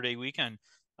past Labor Day weekend,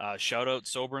 shout out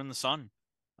Sober in the Sun,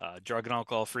 drug and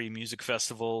alcohol free music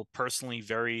festival. Personally,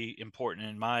 very important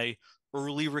in my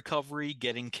early recovery,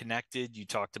 getting connected. You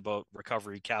talked about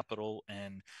recovery capital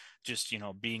and just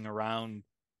being around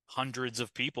hundreds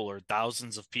of people or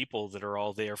thousands of people that are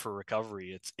all there for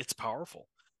recovery. It's powerful,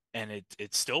 and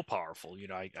it's still powerful.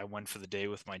 I went for the day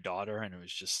with my daughter, and it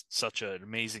was just such an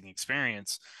amazing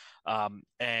experience.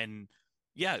 And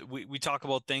yeah, we talk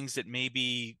about things that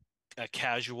maybe a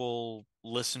casual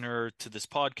listener to this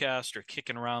podcast or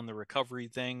kicking around the recovery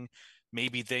thing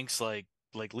maybe thinks like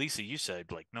Lisa, you said,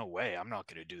 like, no way, I'm not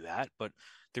going to do that. But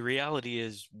the reality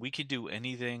is we could do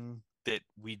anything that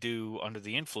we do under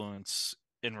the influence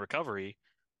in recovery,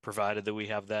 provided that we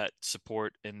have that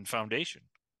support and foundation.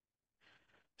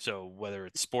 So whether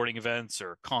it's sporting events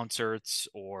or concerts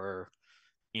or,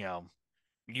 you know,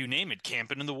 you name it,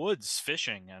 camping in the woods,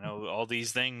 fishing, I know all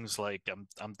these things, like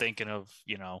I'm thinking of,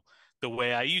 the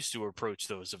way I used to approach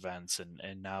those events,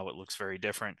 and now it looks very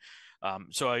different.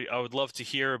 So I would love to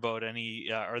hear about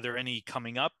any, are there any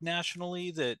coming up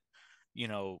nationally that,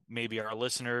 maybe our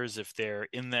listeners, if they're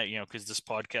in that, because this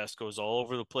podcast goes all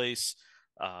over the place,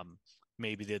 um,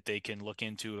 maybe that they can look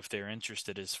into if they're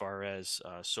interested as far as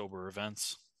sober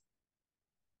events.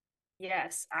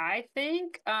 Yes, I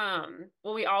think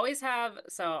well, we always have,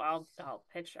 so I'll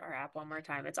pitch our app one more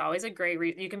time. It's always a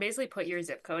great you can basically put your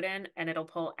zip code in and it'll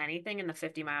pull anything in the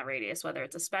 50-mile radius, whether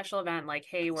it's a special event like,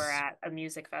 hey, we're Nice. at a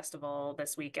music festival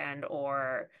this weekend,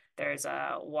 or there's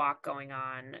a walk going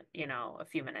on, a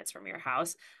few minutes from your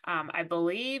house. I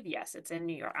believe, yes, it's in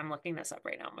New York. I'm looking this up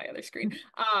right now on my other screen.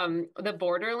 The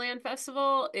Borderland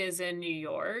Festival is in New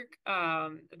York,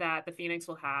 that the Phoenix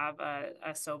will have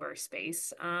a sober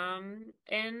space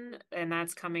and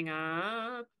that's coming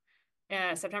up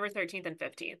September 13th and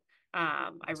 15th.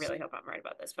 I really hope I'm right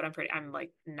about this, but I'm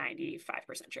like 95%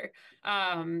 sure.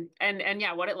 And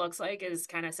yeah, what it looks like is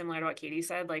kind of similar to what Katie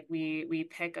said. Like we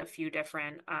pick a few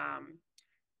different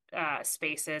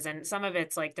spaces, and some of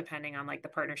it's like depending on like the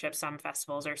partnership. Some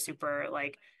festivals are super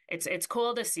like it's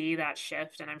cool to see that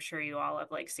shift, and I'm sure you all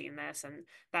have like seen this, and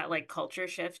that like culture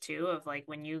shift too of like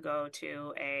when you go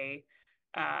to a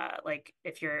like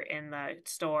if you're in the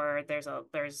store,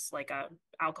 there's like a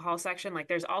alcohol section, like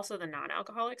there's also the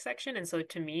non-alcoholic section, and so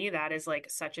to me that is like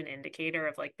such an indicator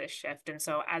of like this shift. And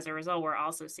so as a result, we're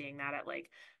also seeing that at like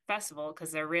festival,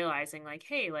 because they're realizing like,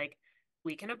 hey, like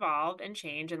we can evolve and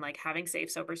change, and like having safe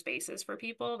sober spaces for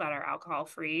people that are alcohol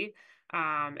free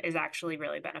is actually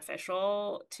really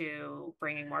beneficial to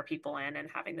bringing more people in and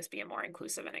having this be a more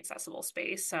inclusive and accessible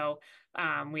space. So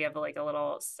we have like a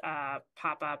little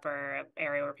pop-up or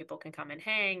area where people can come and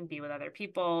hang, be with other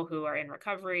people who are in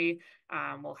recovery.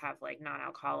 We'll have like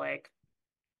non-alcoholic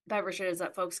beverages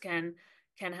that folks can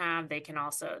have. They can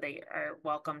also, they are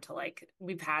welcome to, like,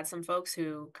 we've had some folks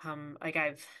who come, like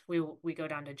we go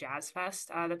down to Jazz Fest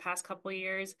the past couple of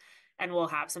years, and we'll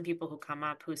have some people who come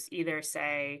up who either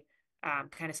say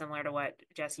kind of similar to what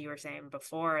Jesse you were saying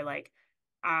before, like,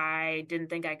 I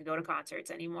didn't think I could go to concerts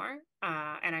anymore.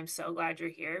 And I'm so glad you're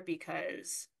here,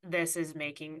 because this is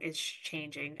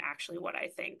changing actually what I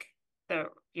think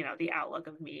the outlook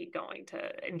of me going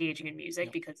to engaging in music,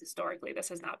 Yep. because historically this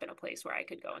has not been a place where I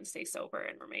could go and stay sober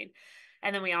and remain.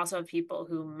 And then we also have people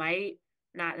who might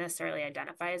not necessarily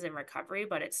identify as in recovery,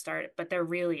 but they're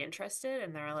really interested,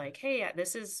 and they're like, hey,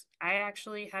 I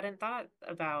actually hadn't thought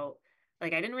about,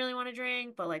 like, I didn't really want to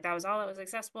drink, but like that was all that was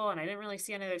accessible, and I didn't really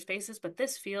see any other spaces, but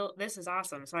this is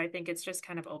awesome. So I think it's just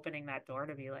kind of opening that door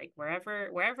to be like,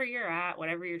 wherever you're at,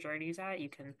 whatever your journey's at, you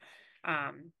can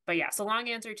but yeah, so long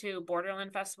answer to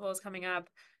Borderland Festival is coming up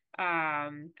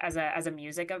as a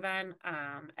music event.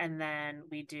 And then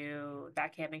we do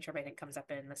that camping trip, I think, comes up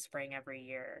in the spring every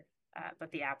year. But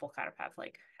the app will kind of have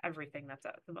like everything that's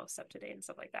the most up to date and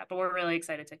stuff like that. But we're really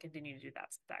excited to continue to do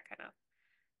that kind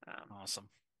of Awesome.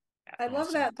 I love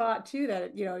Awesome. that thought too,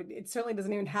 that, it certainly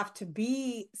doesn't even have to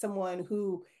be someone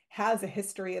who has a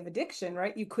history of addiction,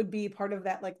 right? You could be part of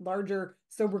that like larger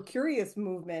sober curious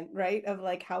movement, right? Of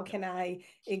like, how can I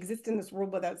exist in this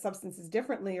world without substances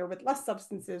differently or with less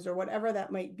substances or whatever that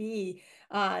might be.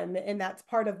 And that's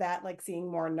part of that, like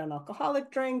seeing more non-alcoholic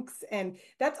drinks. And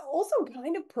that's also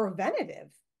kind of preventative,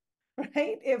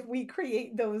 right? If we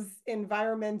create those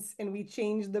environments and we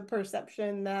change the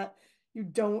perception that you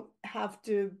don't have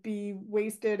to be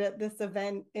wasted at this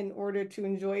event in order to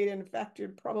enjoy it. In fact,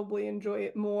 you'd probably enjoy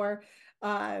it more.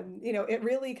 It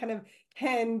really kind of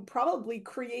can probably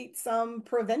create some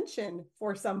prevention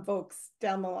for some folks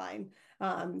down the line.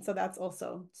 So that's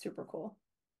also super cool.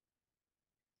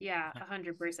 Yeah,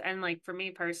 100%. And like for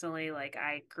me personally, like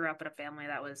I grew up in a family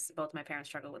that was both my parents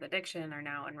struggled with addiction, are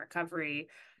now in recovery.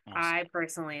 Awesome. I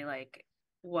personally like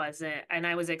wasn't, and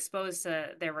I was exposed to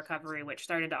their recovery, which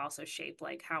started to also shape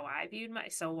like how I viewed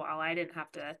so while I didn't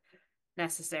have to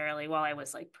necessarily, while I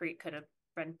was like could have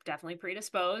been definitely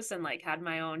predisposed and like had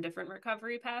my own different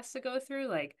recovery paths to go through,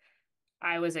 like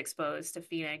I was exposed to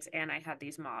Phoenix and I had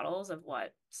these models of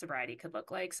what sobriety could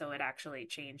look like. So it actually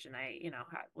changed. And I,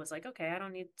 was like, okay, I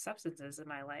don't need substances in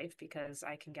my life because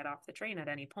I can get off the train at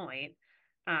any point.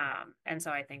 And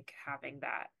so I think having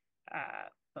that,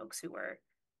 folks who were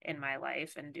in my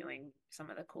life and doing some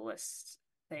of the coolest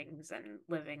things and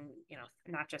living,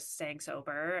 not just staying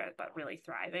sober, but really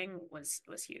thriving was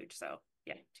huge. So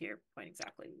yeah, to your point,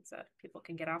 exactly. So people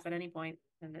can get off at any point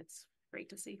and it's great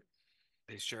to see.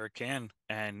 They sure can.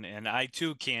 And I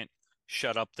too can't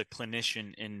shut up the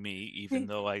clinician in me, even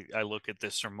though I look at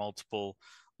this from multiple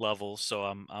levels. So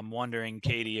I'm wondering,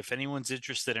 Katie, if anyone's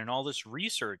interested in all this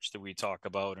research that we talk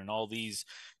about and all these,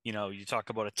 you talk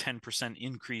about a 10%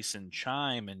 increase in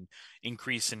Chime and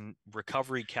increase in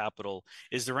recovery capital.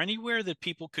 Is there anywhere that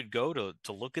people could go to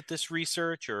look at this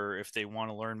research, or if they want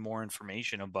to learn more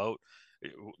information about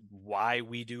why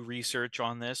we do research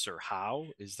on this or how?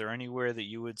 Is there anywhere that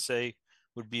you would say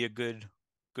would be a good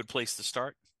place to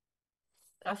start?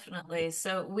 Definitely.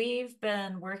 So we've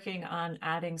been working on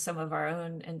adding some of our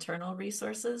own internal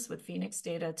resources with Phoenix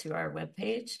data to our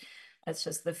webpage. It's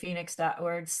just the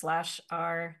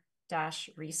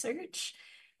phoenix.org/r-research.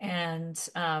 And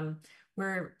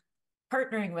we're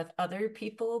partnering with other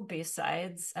people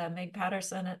besides Meg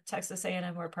Patterson at Texas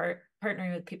A&M. We're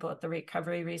partnering with people at the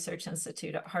Recovery Research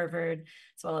Institute at Harvard,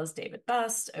 as well as David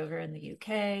Best over in the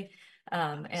UK,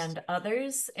 and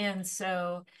others. And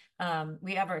so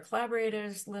we have our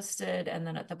collaborators listed, and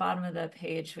then at the bottom of the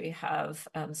page, we have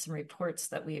some reports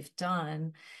that we've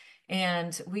done.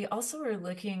 And we also are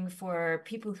looking for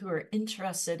people who are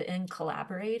interested in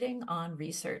collaborating on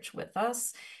research with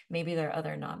us. Maybe there are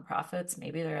other nonprofits,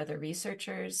 maybe there are other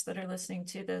researchers that are listening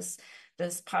to this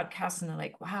podcast, and they're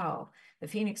like, wow, the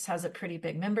Phoenix has a pretty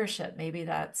big membership. Maybe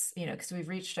that's, because we've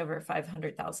reached over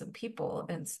 500,000 people.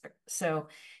 And so,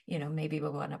 maybe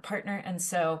we'll want to partner. And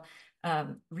so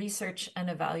research and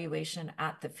evaluation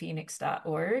at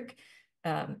thephoenix.org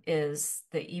is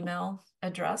the email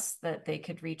address that they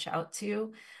could reach out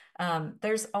to.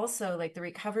 There's also like the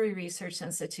Recovery Research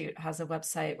Institute has a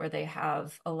website where they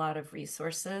have a lot of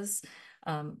resources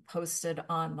posted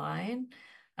online.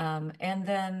 And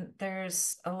then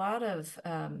there's a lot of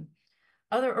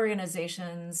other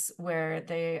organizations where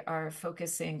they are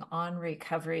focusing on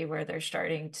recovery, where they're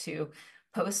starting to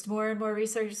post more and more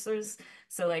resources.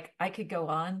 So like I could go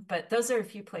on, but those are a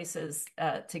few places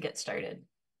to get started.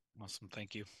 Awesome.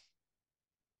 Thank you.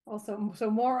 Also, so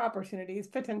more opportunities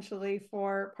potentially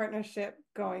for partnership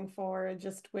going forward,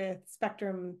 just with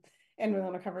Spectrum and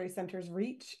Women Recovery Center's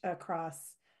reach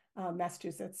across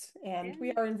Massachusetts. And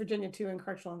we are in Virginia too, in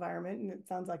correctional environment, and it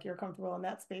sounds like you're comfortable in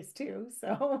that space too.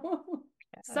 So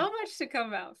so much to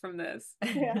come out from this.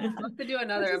 yeah. I'd love to do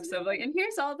another episode. Like, and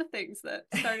here's all the things that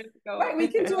started to go. Right, we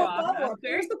can do a follow-up. After.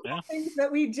 Here's the cool things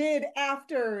that we did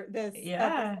after this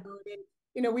Yeah. episode. And,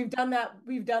 we've done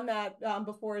that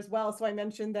before as well. So I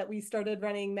mentioned that we started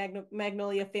running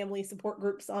Magnolia family support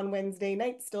groups on Wednesday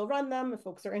nights. Still run them. If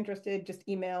folks are interested, just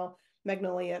email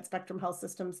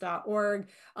magnolia@spectrumhealthsystems.org.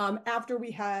 After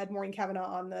we had Maureen Kavanaugh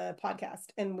on the podcast,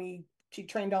 and she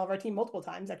trained all of our team multiple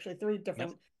times, actually 3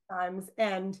 different times.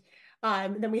 And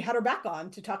then we had her back on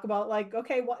to talk about like,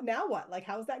 okay, what now? Like,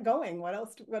 how's that going? What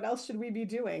else should we be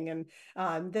doing? And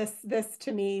this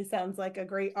to me sounds like a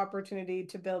great opportunity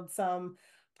to build some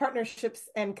partnerships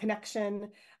and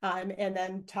connection, and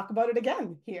then talk about it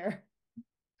again here.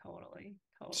 Totally.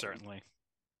 Certainly.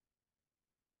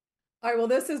 All right. Well,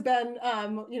 this has been,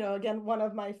 again, one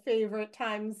of my favorite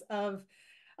times of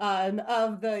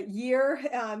of the year,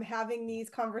 having these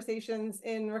conversations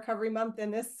in Recovery Month,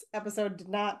 and this episode did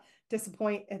not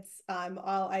disappoint. It's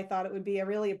all I thought it would be. I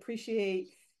really appreciate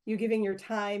you giving your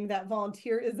time. That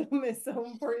volunteerism is so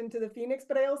important to the Phoenix,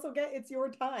 but I also get it's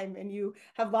your time and you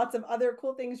have lots of other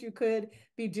cool things you could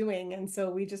be doing. And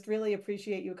so we just really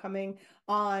appreciate you coming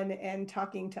on and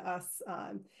talking to us.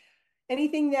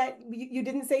 Anything that you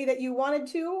didn't say that you wanted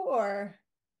to, or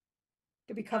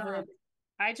did we cover it?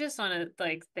 I just want to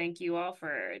like thank you all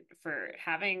for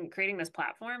creating this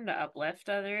platform to uplift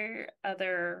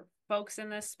other folks in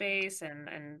this space,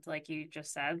 and like you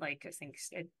just said, like I think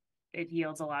it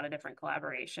yields a lot of different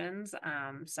collaborations.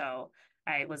 So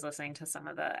I was listening to some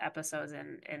of the episodes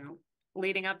in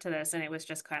leading up to this, and it was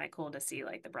just kind of cool to see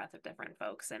like the breadth of different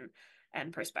folks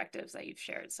and perspectives that you've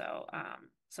shared. So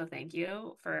so thank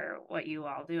you for what you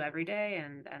all do every day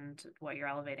and what you're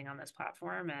elevating on this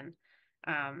platform. And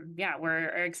yeah, we're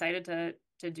excited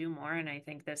to do more, and I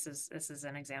think this is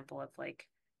an example of like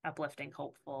uplifting,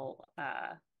 hopeful,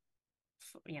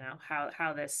 you know, how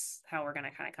we're going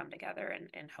to kind of come together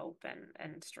and hope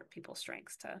and people's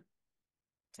strengths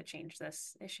to change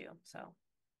this issue. So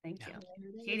thank you.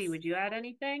 Katie, would you add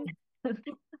anything?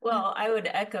 Well, I would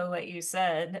echo what you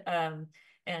said,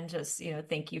 and just, you know,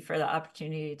 thank you for the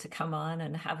opportunity to come on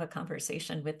and have a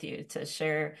conversation with you to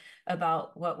share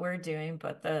about what we're doing,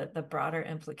 but the broader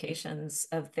implications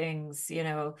of things. You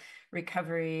know,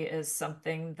 recovery is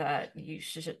something that you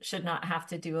should not have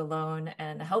to do alone,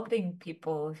 and helping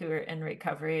people who are in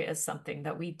recovery is something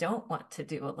that we don't want to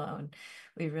do alone.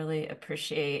 We really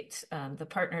appreciate the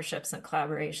partnerships and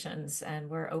collaborations, and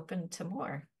we're open to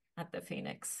more at the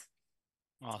Phoenix.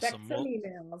 Awesome.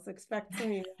 Expect some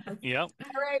emails. Yep.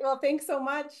 All right. Well, thanks so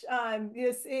much.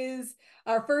 This is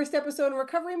our first episode in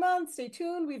Recovery Month. Stay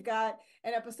tuned. We've got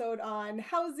an episode on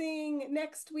housing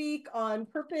next week, on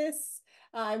purpose.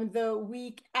 The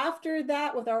week after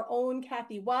that with our own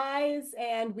Kathy Wise,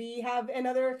 and we have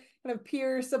another kind of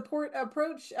peer support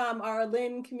approach, our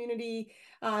Lynn Community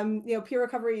Peer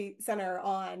Recovery Center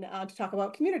on to talk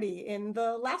about community in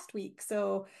the last week.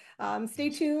 So stay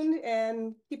tuned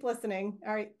and keep listening.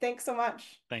 All right. Thanks so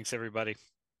much. Thanks, everybody.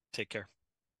 Take care.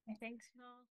 Thanks,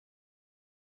 y'all.